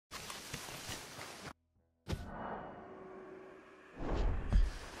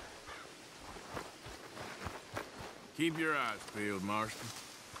Keep your eyes peeled, Marston.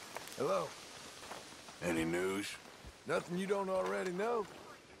 Hello. Any news? Nothing you don't already know?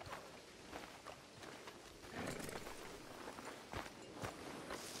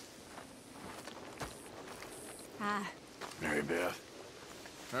 Hi. Mary Beth.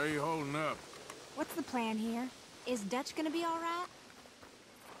 How are you holding up? What's the plan here? Is Dutch gonna be all right?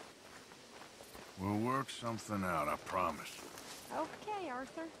 We'll work something out, I promise. Okay,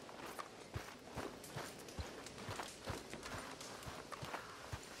 Arthur.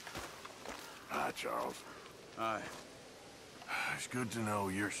 Hi, Charles. Hi. It's good to know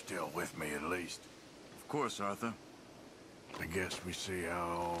you're still with me, at least. Of course, Arthur. I guess we see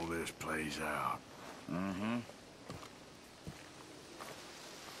how all this plays out. Mm-hmm.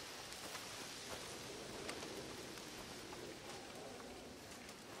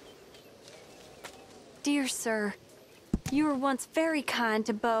 Dear sir, you were once very kind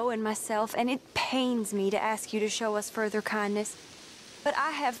to Beau and myself, and it pains me to ask you to show us further kindness. But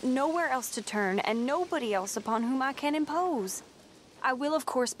I have nowhere else to turn, and nobody else upon whom I can impose. I will, of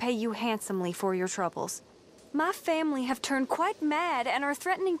course, pay you handsomely for your troubles. My family have turned quite mad and are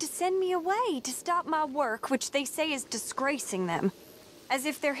threatening to send me away to stop my work, which they say is disgracing them. As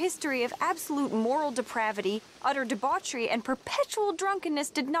if their history of absolute moral depravity, utter debauchery, and perpetual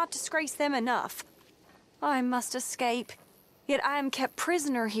drunkenness did not disgrace them enough. I must escape, yet I am kept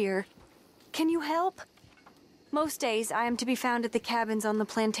prisoner here. Can you help? Most days I am to be found at the cabins on the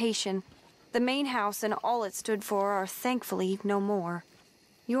plantation. The main house and all it stood for are thankfully no more.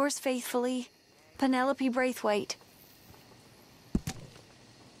 Yours faithfully, Penelope Braithwaite.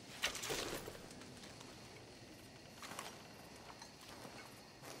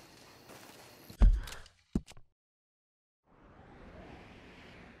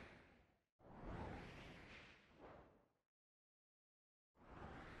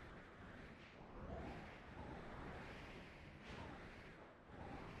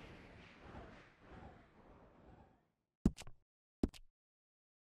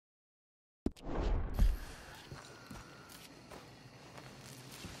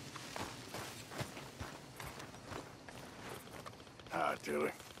 Hi,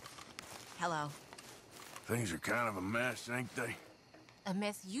 Tilly. Hello. Things are kind of a mess, ain't they? A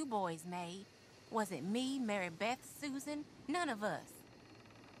mess you boys made. Wasn't me, Mary Beth, Susan, none of us.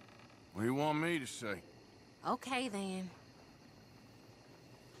 What do you want me to say? Okay, then.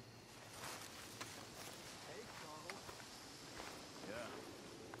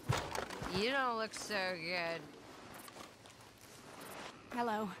 You don't look so good.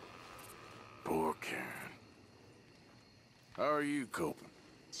 Hello. Poor Karen. How are you coping?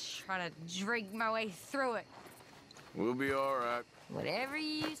 Trying to drink my way through it. We'll be all right. Whatever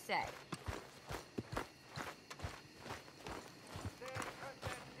you say.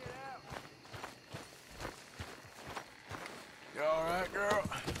 You all right, girl?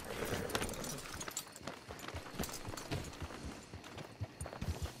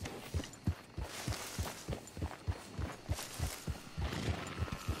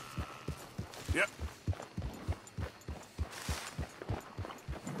 Yep.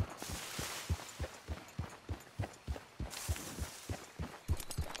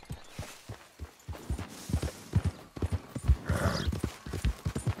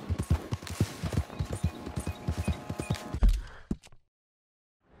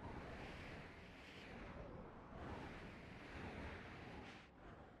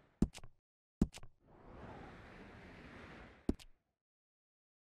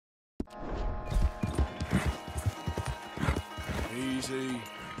 Easy.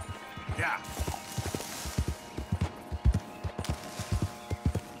 Yeah.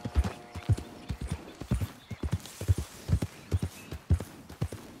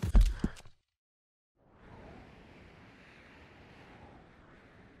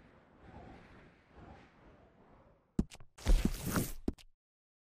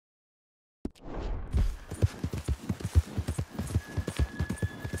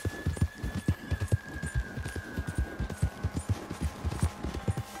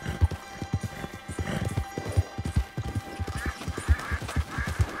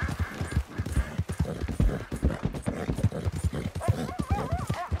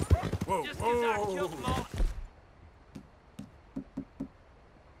 Whoa, Just 'cause I whoa. killed them all.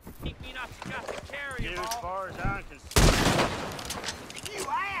 Think me not got to carry Get them as all. far as I'm concerned. You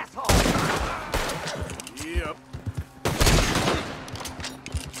asshole! Yep.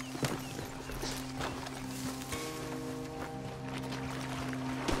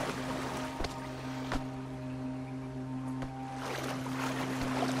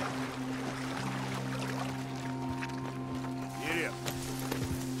 Giddy up.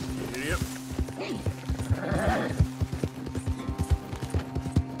 Giddy up.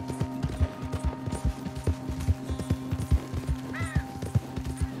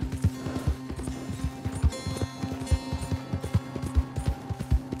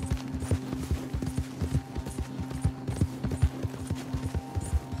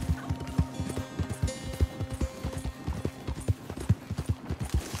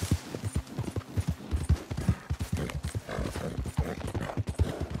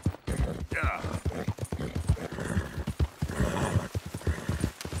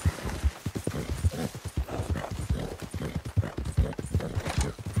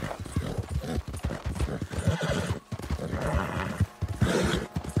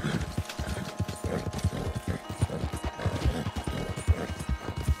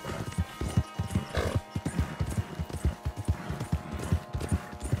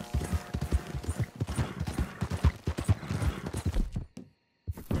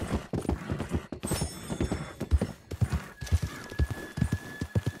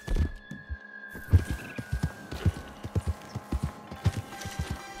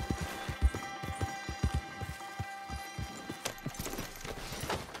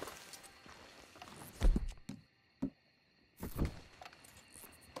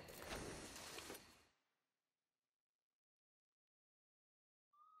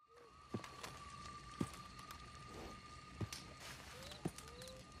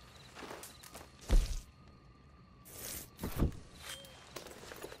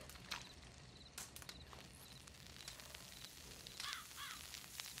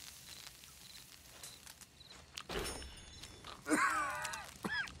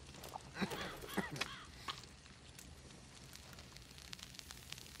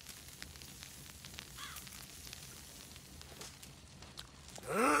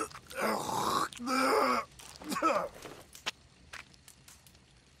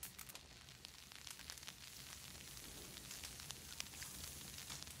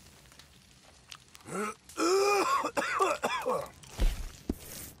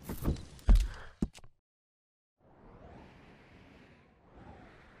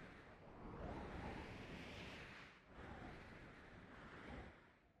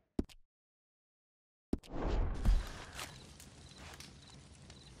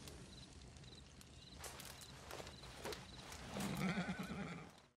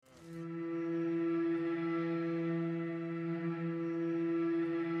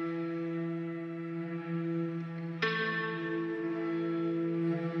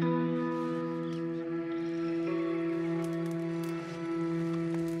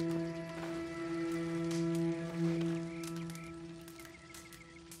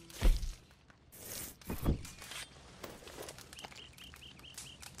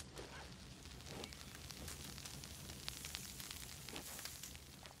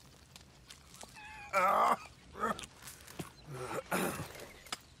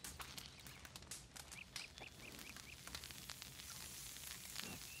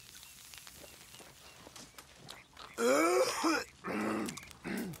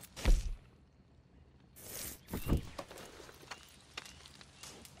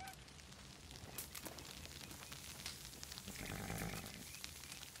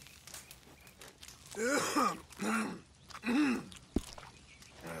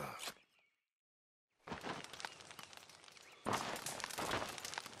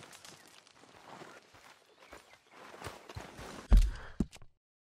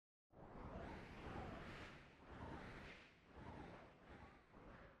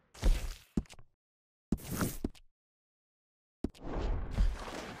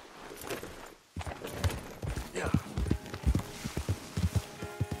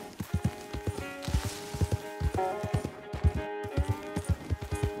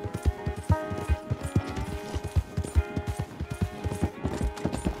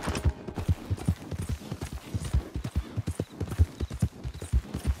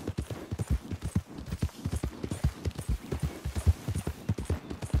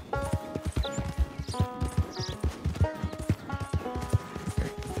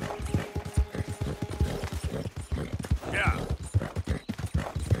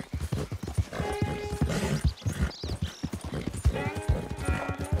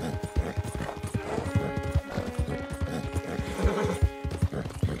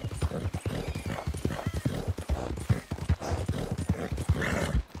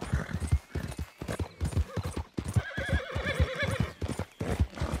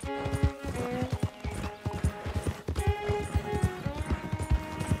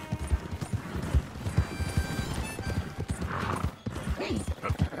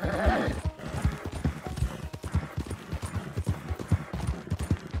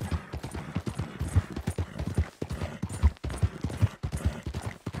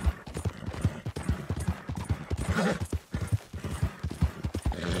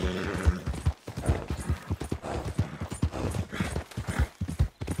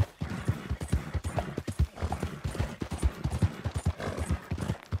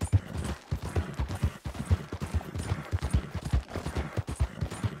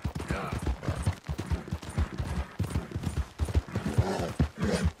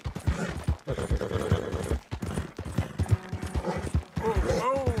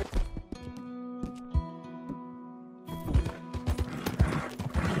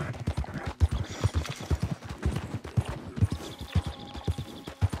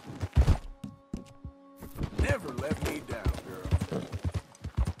 Never let me down, girl.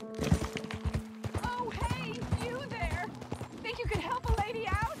 Oh, hey, you there. Think you could help a lady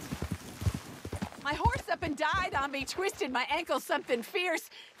out? My horse up and died on me, twisted my ankle something fierce.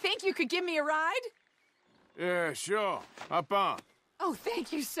 Think you could give me a ride? Yeah, sure. Hop on. Oh,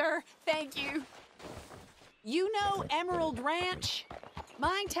 thank you, sir. Thank you. You know Emerald Ranch?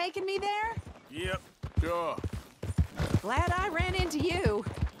 Mind taking me there? Yep, sure. Glad I ran into you.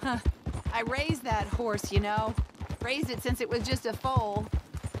 Huh. I raised that horse, you know. Raised it since it was just a foal.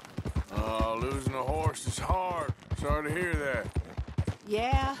 Oh, losing a horse is hard. Sorry to hear that.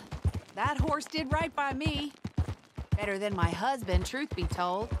 Yeah, that horse did right by me. Better than my husband, truth be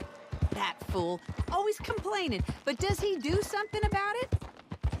told. That fool, always complaining, but does he do something about it?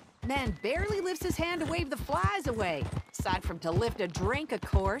 Man barely lifts his hand to wave the flies away, aside from to lift a drink, of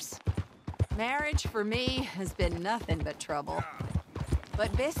course. Marriage, for me, has been nothing but trouble.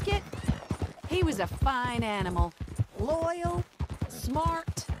 But Biscuit, he was a fine animal. Loyal,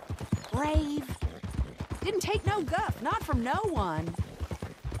 smart, brave. Didn't take no guff, not from no one.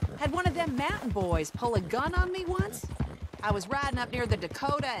 Had one of them mountain boys pull a gun on me once. I was riding up near the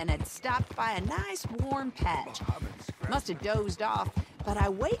Dakota and had stopped by a nice warm patch. Must have dozed off, but I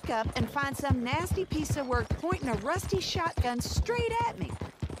wake up and find some nasty piece of work pointing a rusty shotgun straight at me.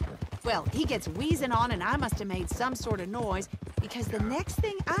 Well, he gets wheezing on and I must have made some sort of noise because the next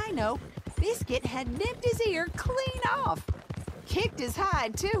thing I know, Biscuit had nipped his ear clean off. Kicked his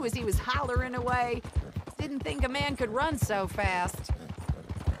hide, too, as he was hollering away. Didn't think a man could run so fast.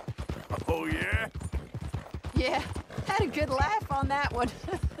 Oh, yeah? Yeah, had a good laugh on that one.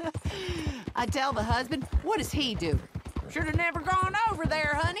 I tell the husband, what does he do? Should have never gone over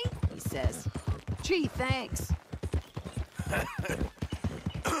there, honey, he says. Gee, thanks.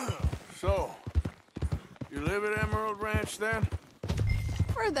 So, you live at Emerald Ranch then?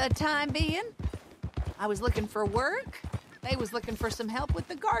 For the time being. I was looking for work. They was looking for some help with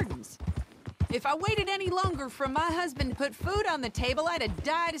the gardens. If I waited any longer for my husband to put food on the table, I'd have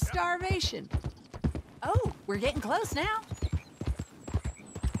died of starvation. Oh, we're getting close now.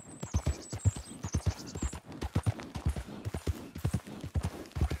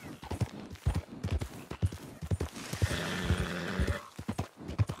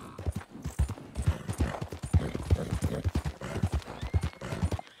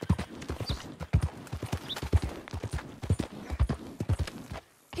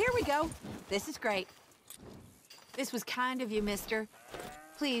 go. This is great. This was kind of you, mister.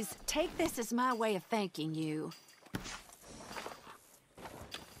 Please, take this as my way of thanking you.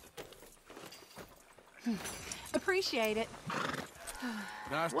 Appreciate it.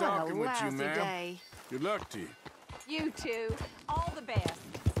 Nice What a talking with you, lousy ma'am. day. Good luck to you. You too. All the best.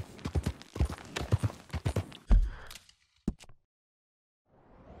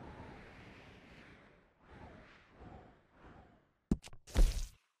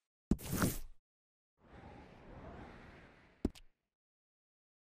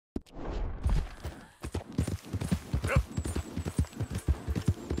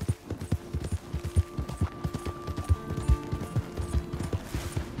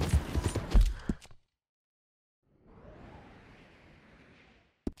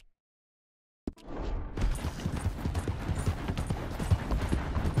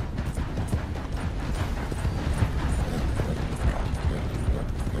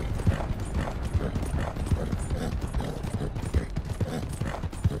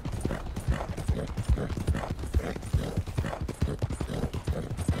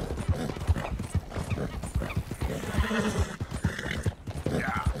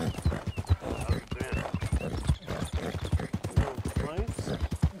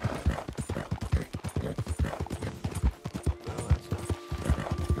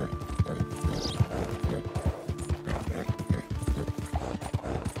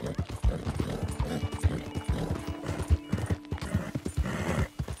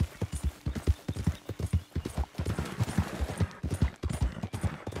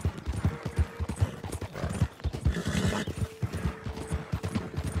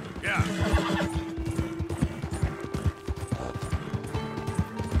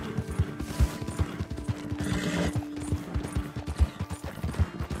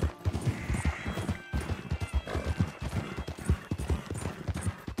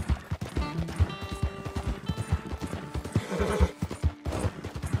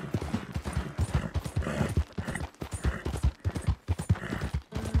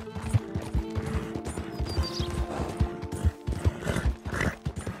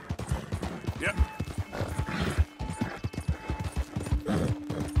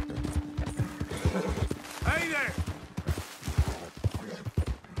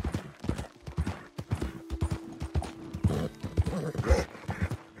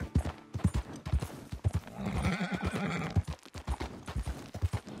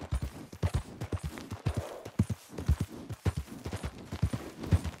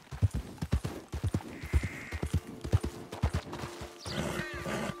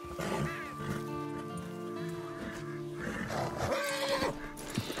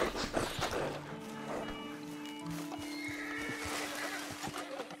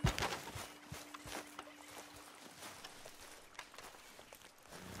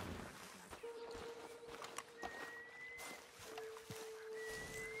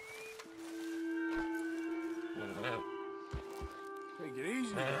 Take it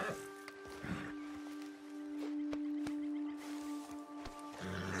easy.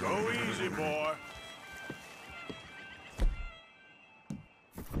 Go easy, boy.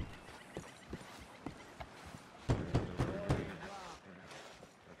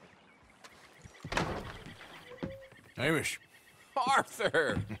 Hamish.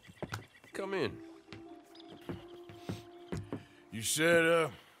 Arthur! Come in. You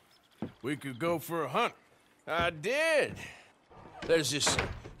said, we could go for a hunt. I did. There's this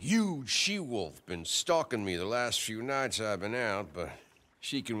huge she-wolf been stalking me the last few nights I've been out, but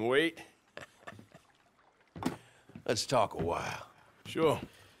she can wait. Let's talk a while. Sure.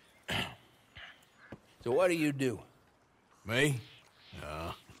 So what do you do? Me?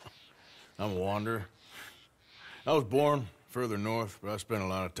 I'm a wanderer. I was born further north, but I spent a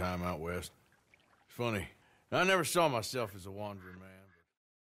lot of time out west. It's funny. I never saw myself as a wandering man.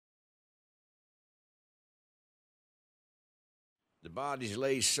 The bodies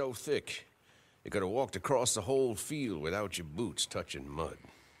lay so thick, you could have walked across the whole field without your boots touching mud.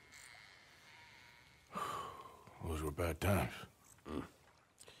 Those were bad times.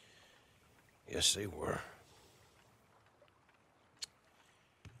 Yes, they were.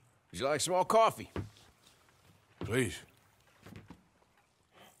 Would you like some more coffee? Please.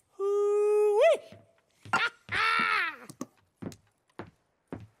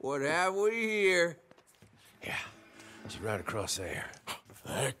 What have we here? Yeah, she's right across there.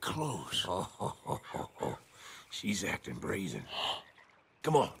 That close. She's acting brazen.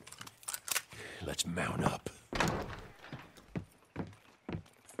 Come on. Let's mount up.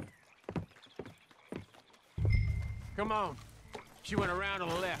 Come on. She went around on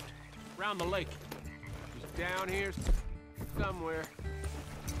the left. Round the lake. She's down here somewhere.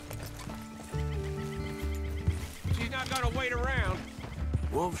 not gonna wait around.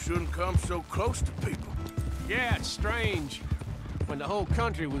 Wolves shouldn't come so close to people. Yeah, it's strange. When the whole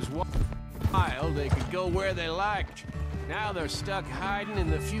country was wild, they could go where they liked. Now they're stuck hiding in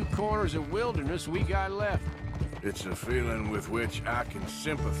the few corners of wilderness we got left. It's a feeling with which I can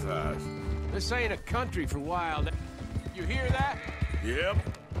sympathize. This ain't a country for wild. You hear that? Yep.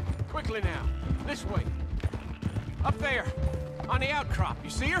 Quickly now. This way. Up there. On the outcrop. You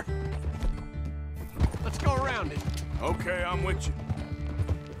see her? Let's go around it. Okay, I'm with you.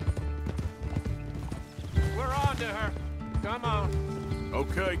 We're on to her. Come on.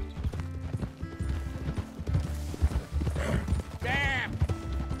 Okay. Damn!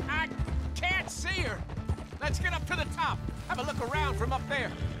 I can't see her. Let's get up to the top. Have a look around from up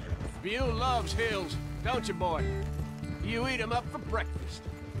there. View loves hills, don't you, boy? You eat 'em up for breakfast.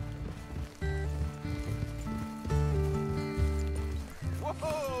 Whoa,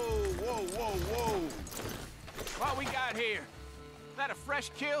 whoa, whoa, whoa. What we got here? That a fresh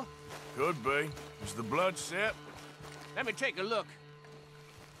kill? Could be. Is the blood set? Let me take a look.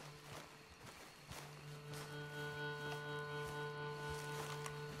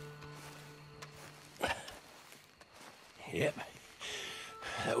 Yep.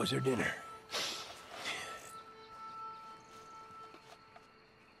 That was her dinner.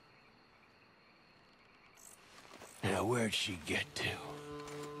 Now, where'd she get to?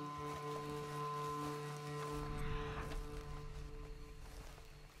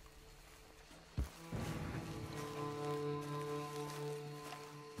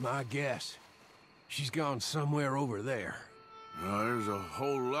 My guess. She's gone somewhere over there. There's a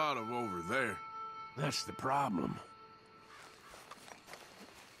whole lot of over there. That's the problem.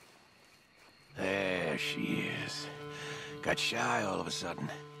 There she is. Got shy all of a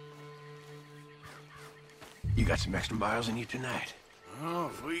sudden. You got some extra miles in you tonight? Oh,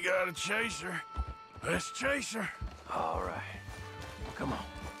 if we gotta chase her, let's chase her. All right. Come on.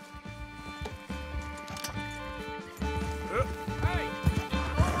 Hey!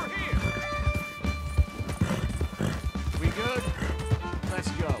 Over here! We good?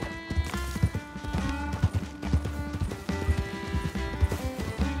 Let's go.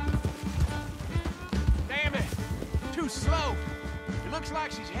 Damn it! Too slow. It looks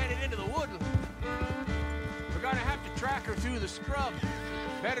like she's headed into the woodland. We're gonna have to track her through the scrub.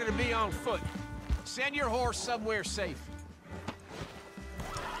 Better to be on foot. Send your horse somewhere safe.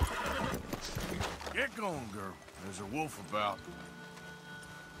 Get going, girl. There's a wolf about.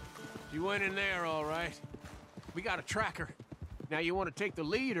 You went in there, all right. We got a tracker. Now, you want to take the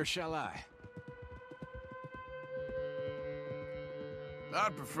lead, or shall I?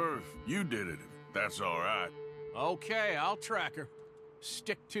 I'd prefer if you did it, if that's all right. Okay, I'll track her.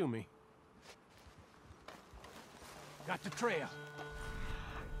 Stick to me. Got the trail.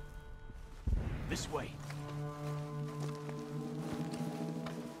 This way.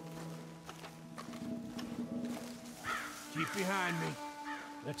 Keep behind me.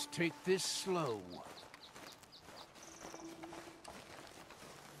 Let's take this slow.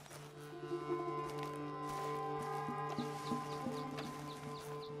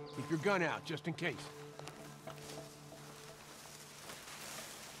 Keep your gun out, just in case.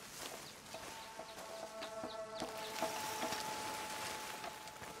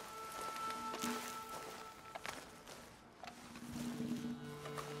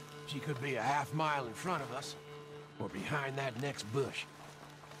 She could be a half-mile in front of us, or behind that next bush.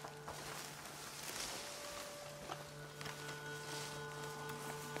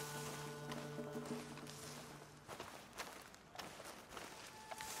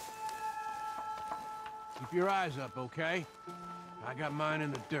 Keep your eyes up, okay? I got mine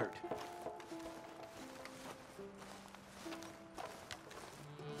in the dirt.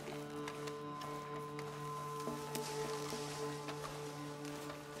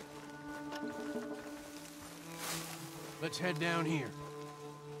 Let's head down here.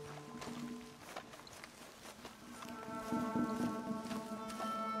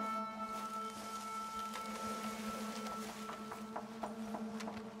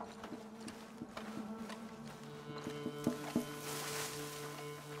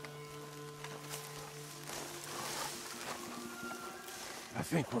 I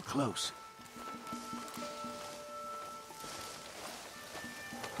think we're close.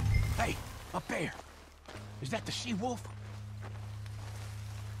 Hey, up there. Is that the she-wolf?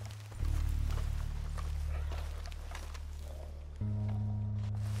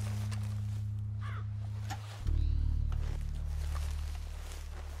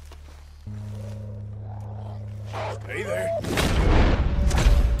 Hey there.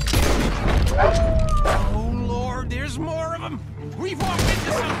 Oh, Lord, there's There's more of them! We've walked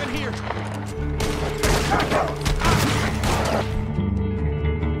into something here!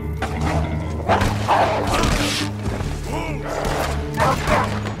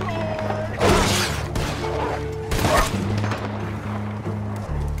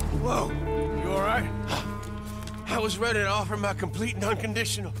 Whoa! You all right? I was ready to offer my complete and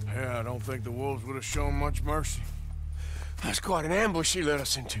unconditional. Yeah, I don't think the wolves would have shown much mercy. That's quite an ambush he led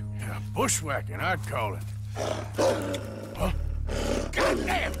us into. Yeah, bushwhacking, I'd call it. Huh?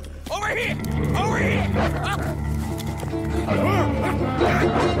 Goddamn! Over here! Over here!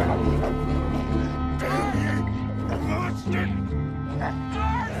 Monster!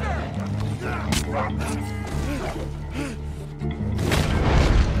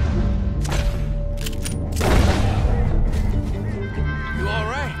 You all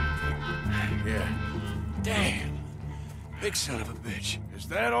right? Yeah. Damn. Big son of a bitch. Is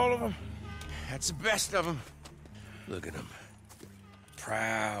that all of them? That's the best of them. Look at him.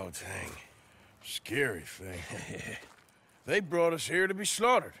 Proud thing. Scary thing. They brought us here to be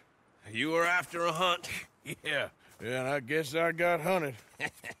slaughtered. You were after a hunt. Yeah. Yeah, and I guess I got hunted.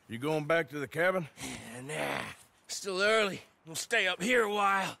 You going back to the cabin? Nah, still early. We'll stay up here a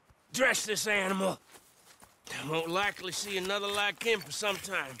while. Dress this animal. I won't likely see another like him for some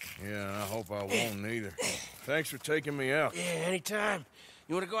time. Yeah, and I hope I won't either. Thanks for taking me out. Yeah, anytime.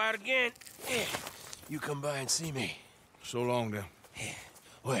 You want to go out again? You come by and see me. So long, then.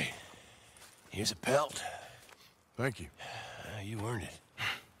 Wait. Here's a pelt. Thank you. You earned it.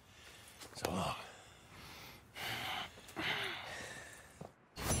 So long.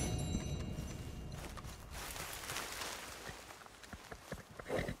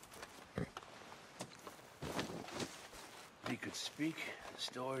 If he could speak, the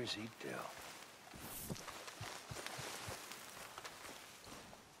stories he'd tell.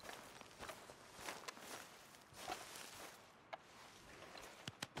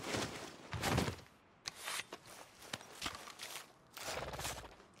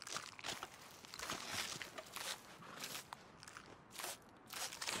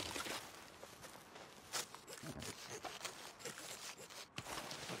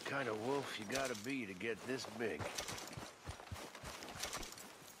 What kind of wolf you gotta be to get this big?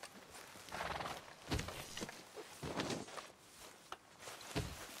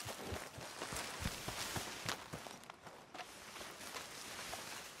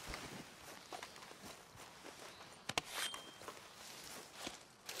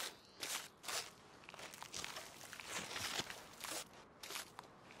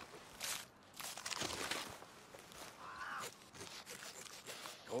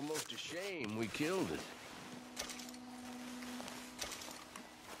 Almost a shame we killed it.